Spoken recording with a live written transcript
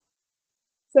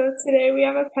So today we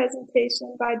have a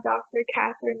presentation by Dr.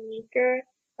 Catherine Meeker,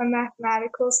 a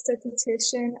mathematical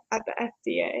statistician at the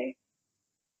FDA.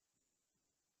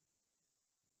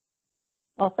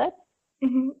 All set?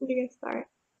 You can start.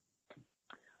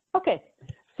 Okay,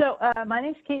 so my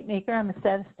name is Kate Meeker. I'm a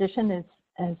statistician,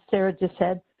 as Sarah just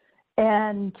said,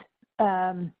 and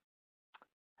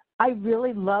I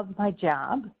really love my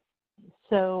job.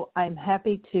 So I'm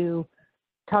happy to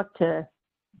talk to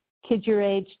kids your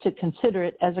age to consider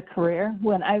it as a career.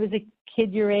 When I was a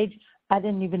kid your age, I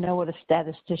didn't even know what a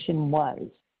statistician was.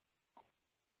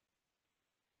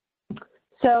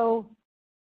 So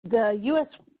the U.S.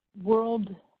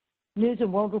 News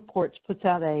and World Reports puts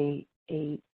out a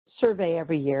survey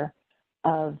every year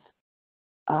of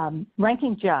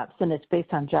ranking jobs, and it's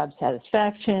based on job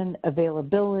satisfaction,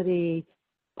 availability,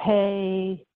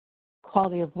 pay,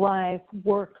 quality of life,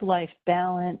 work-life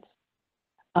balance,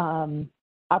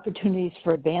 opportunities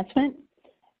for advancement.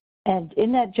 And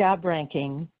in that job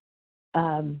ranking,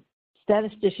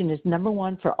 statistician is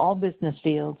 #1 for all business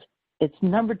fields. It's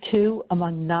 #2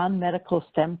 among non-medical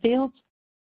STEM fields,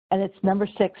 and it's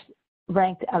 #6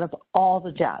 ranked out of all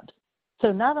the jobs.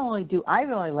 So not only do I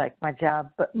really like my job,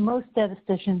 but most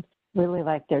statisticians really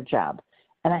like their job.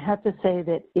 And I have to say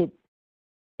that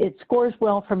it scores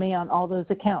well for me on all those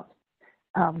accounts.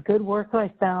 Good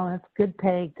work-life balance, good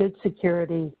pay, good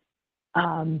security.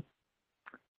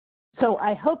 So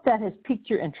I hope that has piqued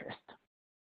your interest.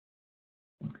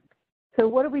 So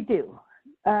what do?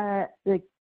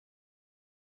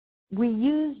 We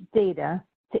use data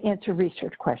to answer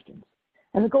research questions,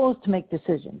 and the goal is to make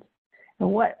decisions.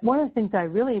 And one of the things I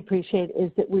really appreciate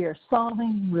is that we are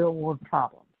solving real-world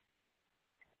problems.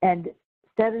 And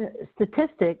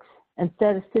statistics and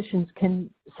statisticians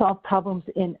can solve problems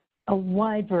in a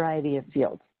wide variety of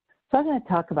fields. So I'm going to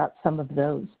talk about some of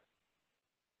those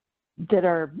that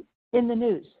are in the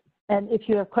news. And if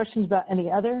you have questions about any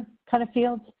other kind of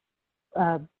fields,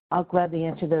 I'll gladly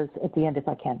answer those at the end if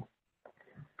I can.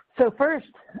 So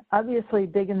first, obviously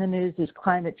big in the news is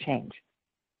climate change.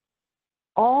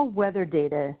 All weather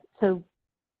data, so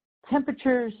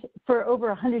temperatures for over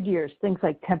 100 years, things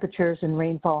like temperatures and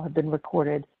rainfall have been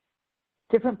recorded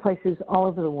different places all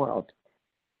over the world.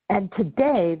 And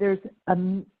today there's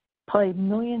probably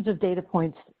millions of data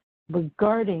points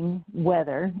regarding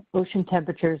weather, ocean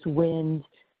temperatures, winds,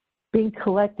 being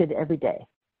collected every day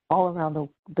all around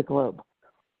the globe.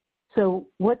 So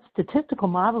what statistical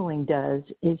modeling does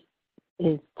is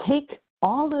take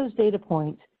all those data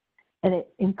points, and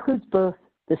it includes both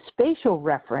the spatial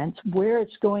reference, where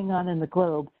it's going on in the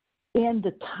globe, and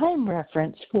the time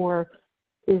reference for,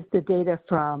 is the data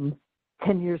from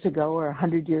 10 years ago or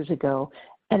 100 years ago,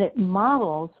 and it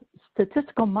models,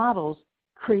 statistical models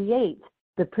create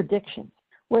the predictions,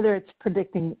 whether it's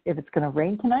predicting if it's going to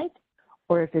rain tonight,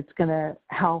 or if it's going to,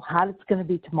 how hot it's going to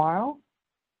be tomorrow,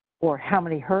 or how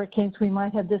many hurricanes we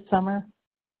might have this summer,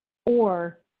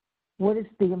 or what is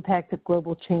the impact of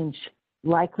global change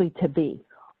likely to be.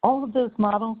 All of those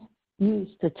models use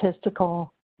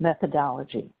statistical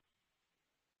methodology.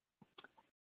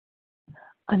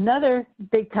 Another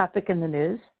big topic in the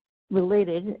news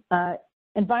related,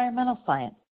 environmental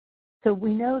science. So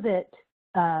we know that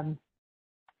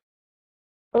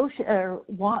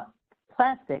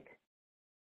plastic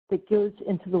that goes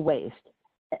into the waste,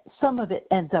 some of it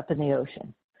ends up in the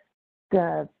ocean.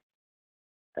 The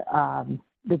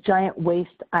giant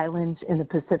waste islands in the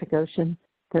Pacific Ocean,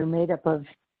 they're made up of,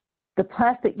 the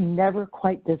plastic never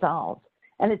quite dissolves,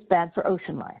 and it's bad for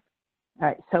ocean life. All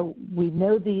right, so we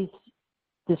know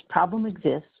this problem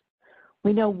exists.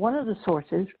 We know one of the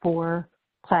sources for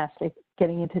plastic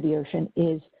getting into the ocean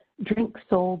is drinks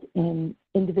sold in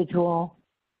individual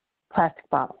plastic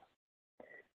bottles.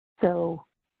 So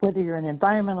whether you're an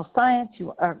environmental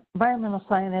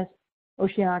scientist,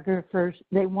 oceanographers,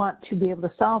 they want to be able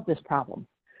to solve this problem.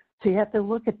 So you have to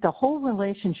look at the whole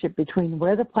relationship between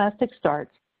where the plastic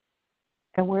starts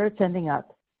and where it's ending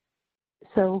up.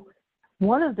 So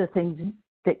one of the things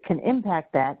that can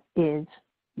impact that is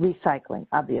recycling,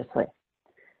 obviously.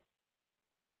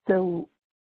 So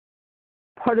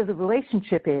part of the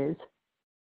relationship is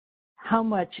how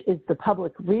much is the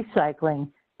public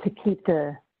recycling to keep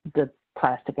the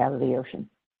plastic out of the ocean.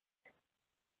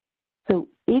 So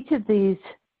each of these,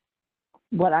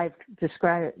 what I've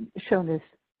shown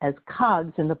as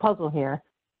cogs in the puzzle here,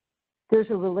 there's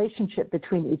a relationship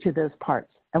between each of those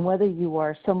parts. And whether you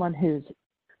are someone who's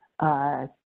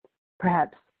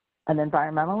perhaps an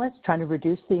environmentalist trying to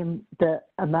reduce the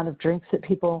amount of drinks that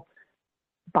people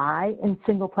buy in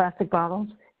single plastic bottles,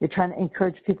 you're trying to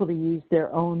encourage people to use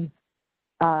their own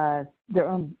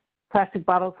plastic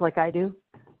bottles like I do.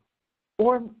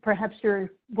 or perhaps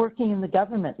you're working in the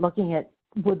government looking at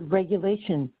would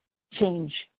regulation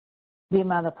change the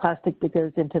amount of plastic that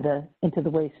goes into the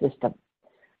waste system.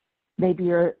 Maybe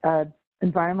you're an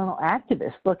environmental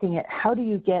activist looking at how do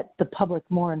you get the public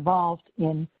more involved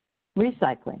in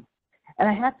recycling. And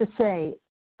I have to say,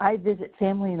 I visit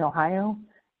family in Ohio,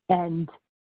 and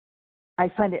I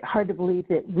find it hard to believe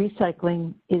that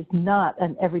recycling is not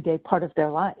an everyday part of their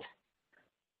life.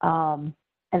 And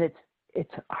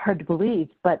it's hard to believe,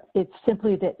 but it's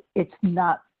simply that it's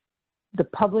not, the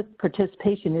public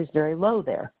participation is very low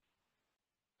there.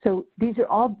 So these are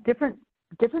all different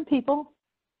people,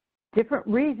 different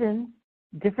reasons,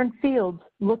 different fields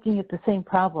looking at the same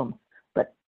problem,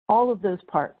 but all of those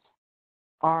parts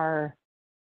are,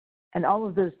 and all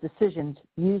of those decisions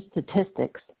use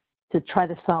statistics to try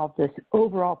to solve this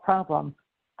overall problem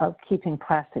of keeping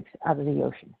plastics out of the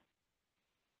ocean.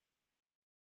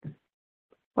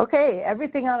 Okay,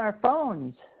 everything on our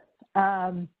phones.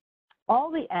 All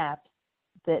the apps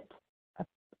that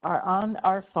are on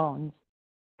our phones,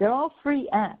 they're all free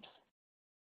apps,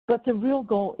 but the real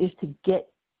goal is to get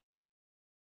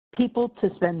people to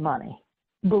spend money.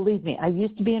 Believe me, I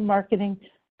used to be in marketing.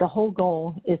 The whole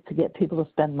goal is to get people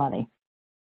to spend money.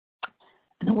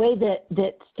 And the way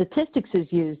that statistics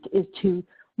is used is to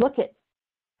look at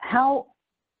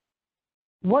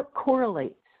what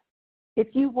correlates. If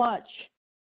you're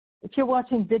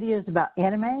watching videos about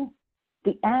anime,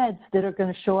 the ads that are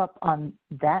going to show up on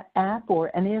that app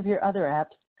or any of your other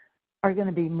apps are going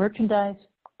to be merchandise,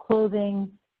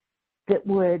 clothing that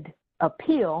would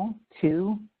appeal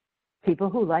to people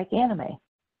who like anime.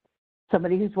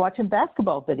 Somebody who's watching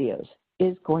basketball videos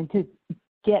is going to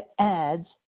get ads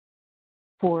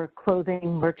for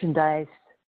clothing, merchandise,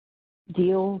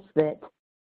 deals that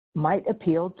might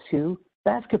appeal to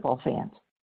basketball fans.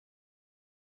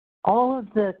 All of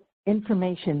the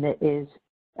information that is,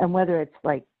 and whether it's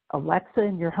like Alexa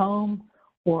in your home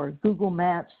or Google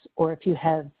Maps, or if you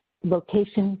have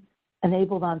location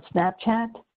enabled on Snapchat,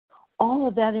 all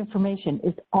of that information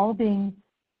is all being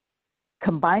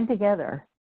combined together,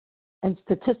 and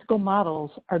statistical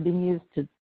models are being used to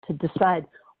decide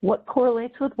what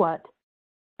correlates with what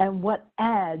and what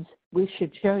ads we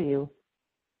should show you,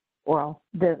 or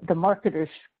the marketers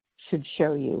should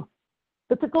show you.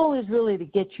 But the goal is really to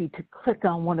get you to click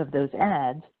on one of those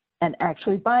ads and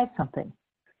actually buy something.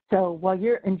 So while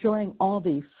you're enjoying all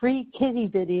the free kitty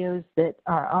videos that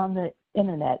are on the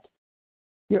internet,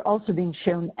 you're also being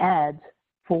shown ads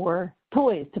for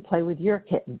toys to play with your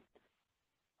kitten,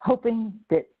 hoping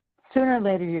that sooner or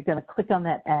later you're going to click on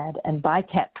that ad and buy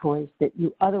cat toys that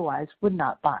you otherwise would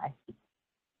not buy.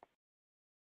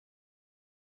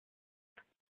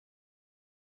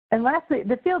 And lastly,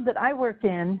 the field that I work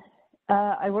in,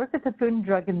 I work at the Food and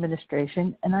Drug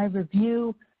Administration, and I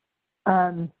review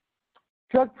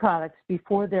drug products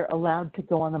before they're allowed to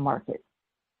go on the market.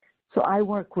 So I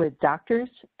work with doctors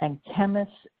and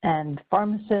chemists and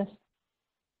pharmacists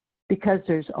because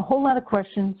there's a whole lot of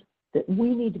questions that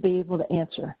we need to be able to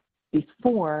answer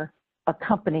before a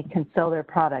company can sell their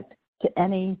product to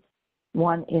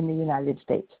anyone in the United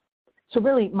States. So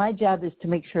really, my job is to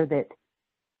make sure that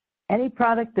any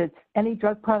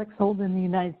drug product sold in the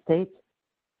United States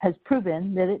has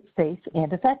proven that it's safe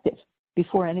and effective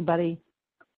before anybody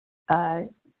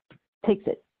takes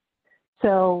it.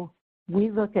 So we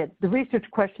look at, the research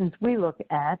questions we look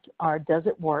at are, does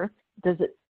it work? Does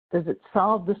it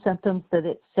solve the symptoms that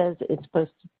it says it's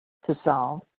supposed to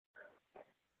solve?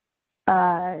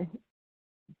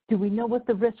 Do we know what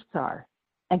the risks are?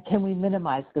 And can we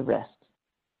minimize the risks?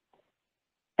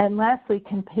 And lastly,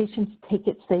 can patients take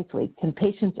it safely? Can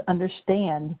patients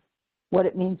understand what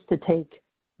it means to take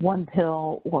one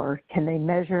pill, or can they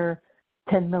measure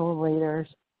 10 milliliters?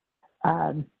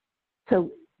 So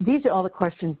these are all the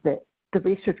questions that, the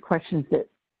research questions that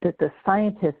the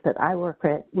scientists that I work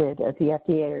with at the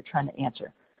FDA are trying to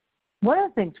answer. One of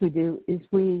the things we do is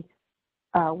we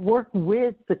work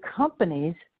with the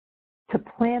companies to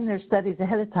plan their studies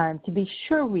ahead of time to be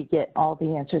sure we get all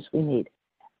the answers we need.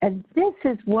 And this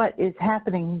is what is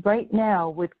happening right now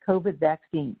with COVID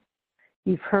vaccines.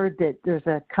 You've heard that there's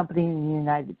a company in the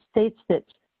United States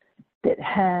that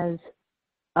has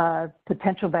a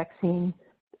potential vaccine.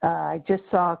 I just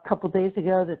saw a couple days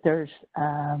ago that there's,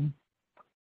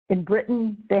 in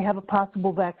Britain, they have a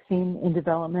possible vaccine in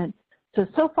development.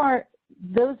 So far,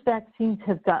 those vaccines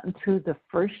have gotten through the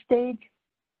first stage.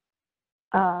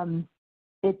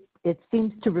 It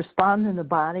seems to respond in the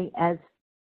body as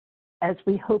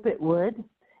we hope it would.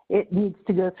 It needs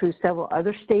to go through several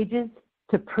other stages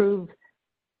to prove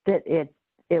that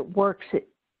it works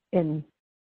in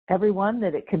everyone,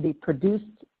 that it can be produced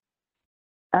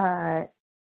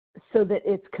so that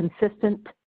it's consistent,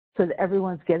 so that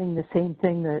everyone's getting the same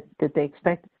thing that they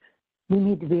expect. We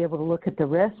need to be able to look at the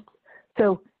risks.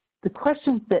 So the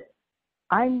questions that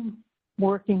I'm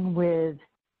working with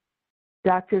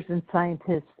doctors and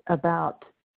scientists about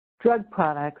drug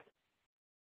products,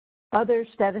 other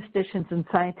statisticians and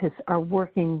scientists are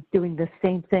working, doing the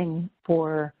same thing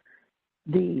for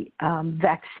the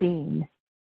vaccine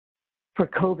for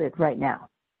COVID right now.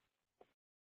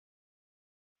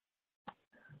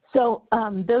 So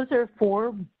those are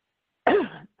 4,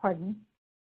 pardon,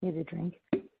 need a drink.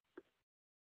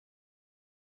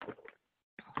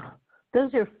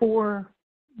 Those are 4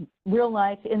 real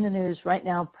life in the news right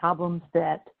now problems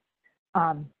that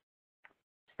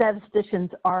statisticians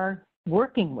are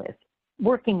working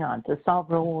on to solve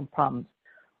real world problems.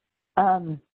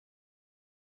 And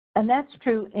that's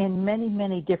true in many,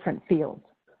 many different fields,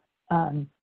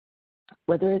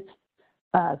 whether it's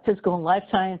physical and life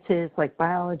sciences like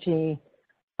biology,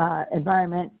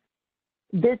 environment,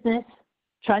 business,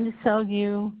 trying to sell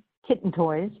you kitten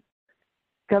toys,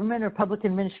 government or public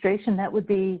administration. That would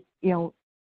be,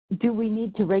 do we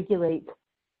need to regulate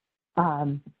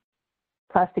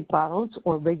plastic bottles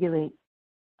or regulate,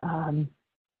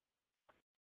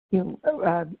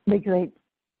 regulate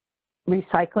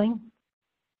recycling?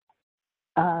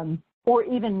 Or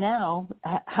even now,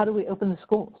 how do we open the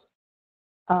schools?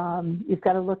 You've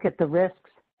got to look at the risks.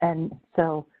 And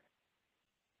so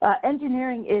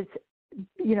engineering is,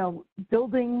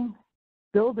 building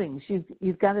buildings.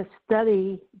 You've got to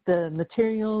study the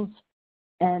materials.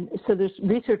 And so there's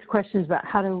research questions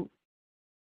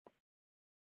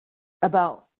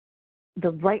about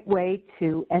the right way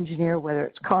to engineer, whether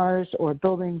it's cars or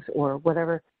buildings or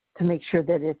whatever, to make sure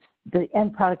that the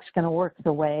end product's going to work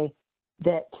the way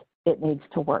that it needs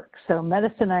to work. So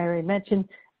medicine, I already mentioned.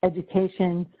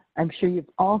 Education, I'm sure you've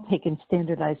all taken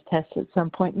standardized tests at some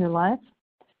point in your lives.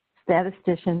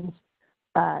 Statisticians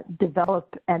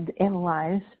develop and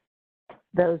analyze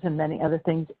those and many other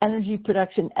things. Energy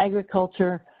production,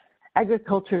 agriculture.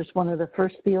 Agriculture is one of the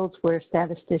first fields where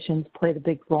statisticians played a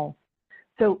big role.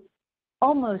 So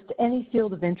almost any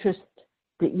field of interest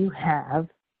that you have,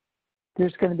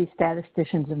 there's going to be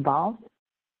statisticians involved.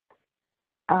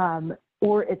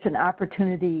 Or it's an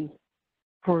opportunity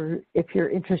for, if you're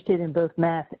interested in both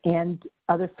math and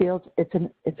other fields,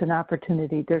 it's an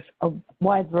opportunity. There's a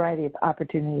wide variety of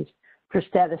opportunities for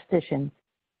statisticians.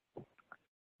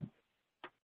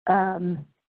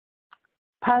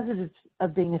 Positives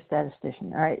of being a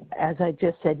statistician, all right? As I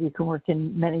just said, you can work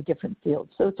in many different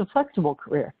fields. So it's a flexible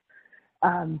career.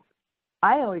 I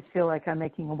always feel like I'm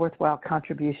making a worthwhile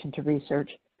contribution to research.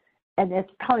 And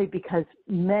it's probably because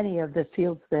many of the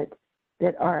fields that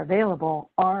are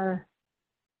available are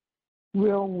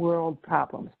real world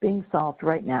problems being solved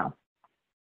right now.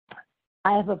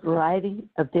 I have a variety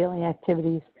of daily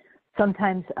activities.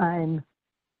 Sometimes I'm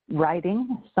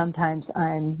writing, sometimes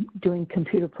I'm doing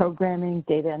computer programming,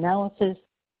 data analysis,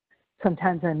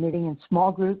 sometimes I'm meeting in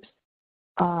small groups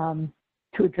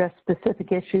to address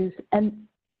specific issues, and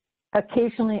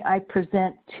occasionally I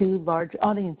present to large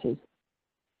audiences.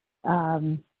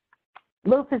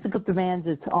 Low physical demands,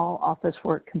 it's all office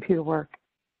work, computer work,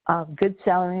 good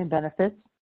salary and benefits,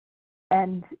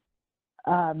 and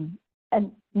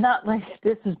not like,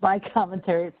 this is my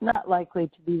commentary, it's not likely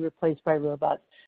to be replaced by robots.